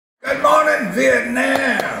on in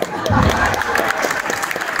Vietnam.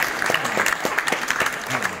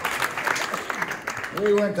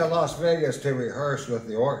 We went to Las Vegas to rehearse with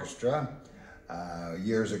the orchestra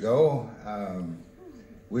years ago.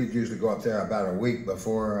 We'd usually go up there about a week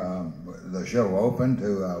before the show opened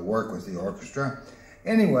to work with the orchestra.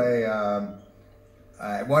 Anyway,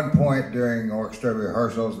 at one point during orchestra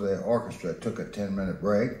rehearsals, the orchestra took a 10-minute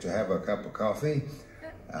break to have a cup of coffee,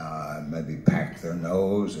 maybe pack their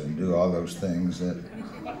nose and do all those things that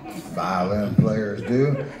violin players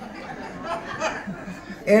do.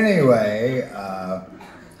 Anyway,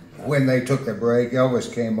 when they took the break,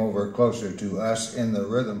 Elvis came over closer to us in the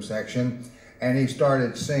rhythm section, and he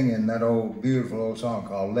started singing that old beautiful old song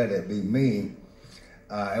called Let It Be Me.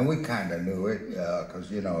 And we kind of knew it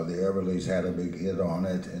because, you know, the Everlys had a big hit on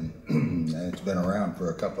it, and it's been around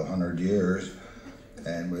for a couple 100 years,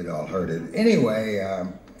 and we'd all heard it. Anyway,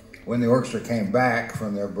 when the orchestra came back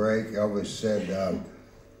from their break, Elvis said,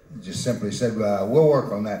 just simply said, we'll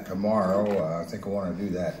work on that tomorrow. I think I want to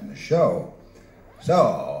do that in the show.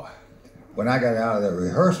 So when I got out of the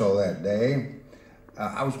rehearsal that day,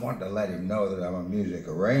 I was wanting to let him know that I'm a music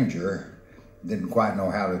arranger. Didn't quite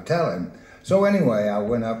know how to tell him. So anyway, I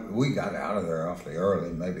went up, we got out of there awfully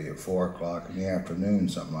early, maybe at 4 o'clock in the afternoon,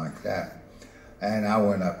 something like that. And I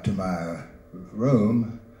went up to my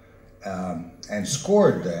room and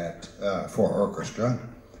scored that for orchestra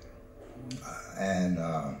and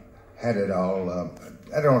had it all,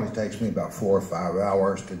 that only takes me about 4 or 5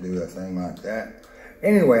 hours to do a thing like that.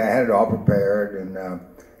 Anyway, I had it all prepared and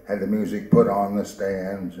had the music put on the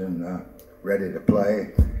stands and ready to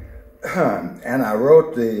play. And I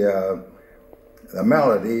wrote the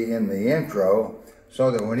melody in the intro so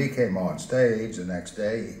that when he came on stage the next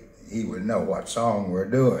day, he would know what song we're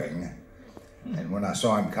doing. And when I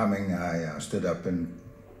saw him coming, I stood up and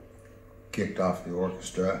kicked off the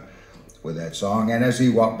orchestra with that song. And as he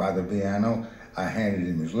walked by the piano, I handed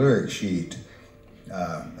him his lyric sheet.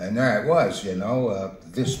 And there it was, you know,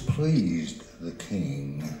 this pleased the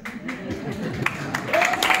king.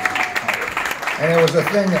 And it was a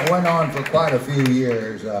thing that went on for quite a few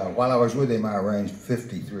years. While I was with him, I arranged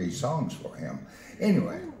 53 songs for him.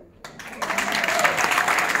 Anyway.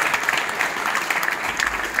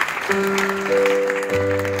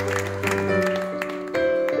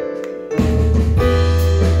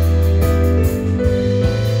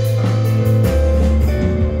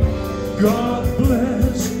 God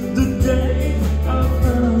bless the day I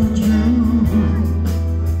found you.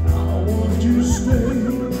 I want to stay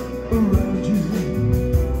around you,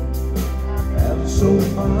 and so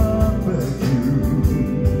I beg you,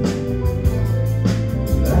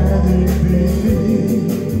 let it be.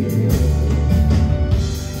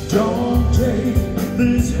 Don't take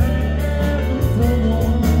this hand from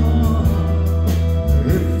one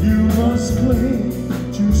if you must cling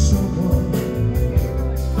to someone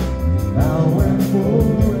now and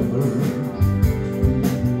forever.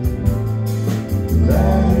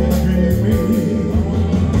 Let it be me.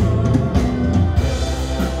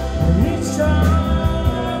 Each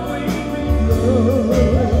time we make love,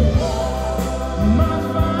 my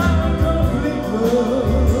fine complete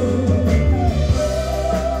love,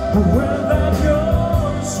 without your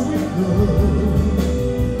sweet love,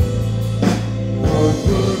 what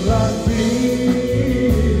would I be?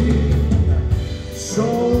 So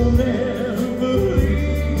never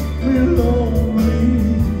leave me lonely.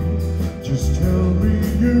 Just tell me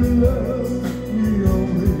you love me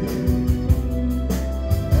only,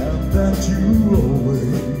 and that you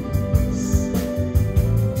always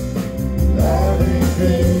let it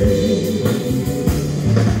be.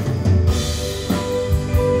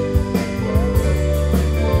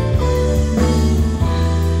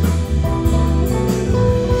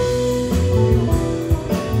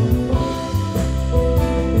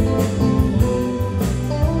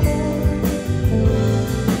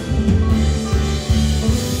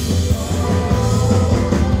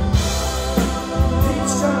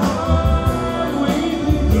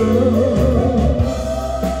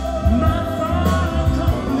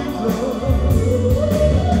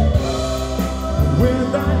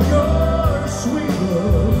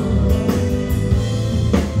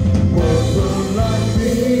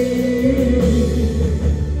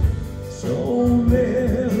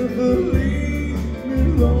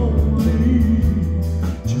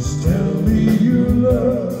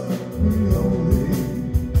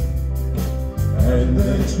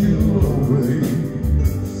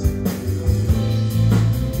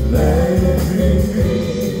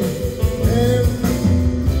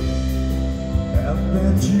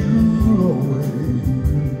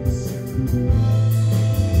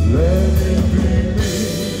 Let it be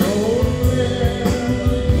me.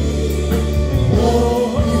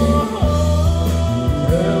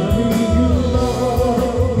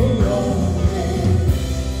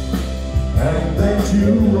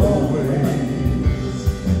 you always.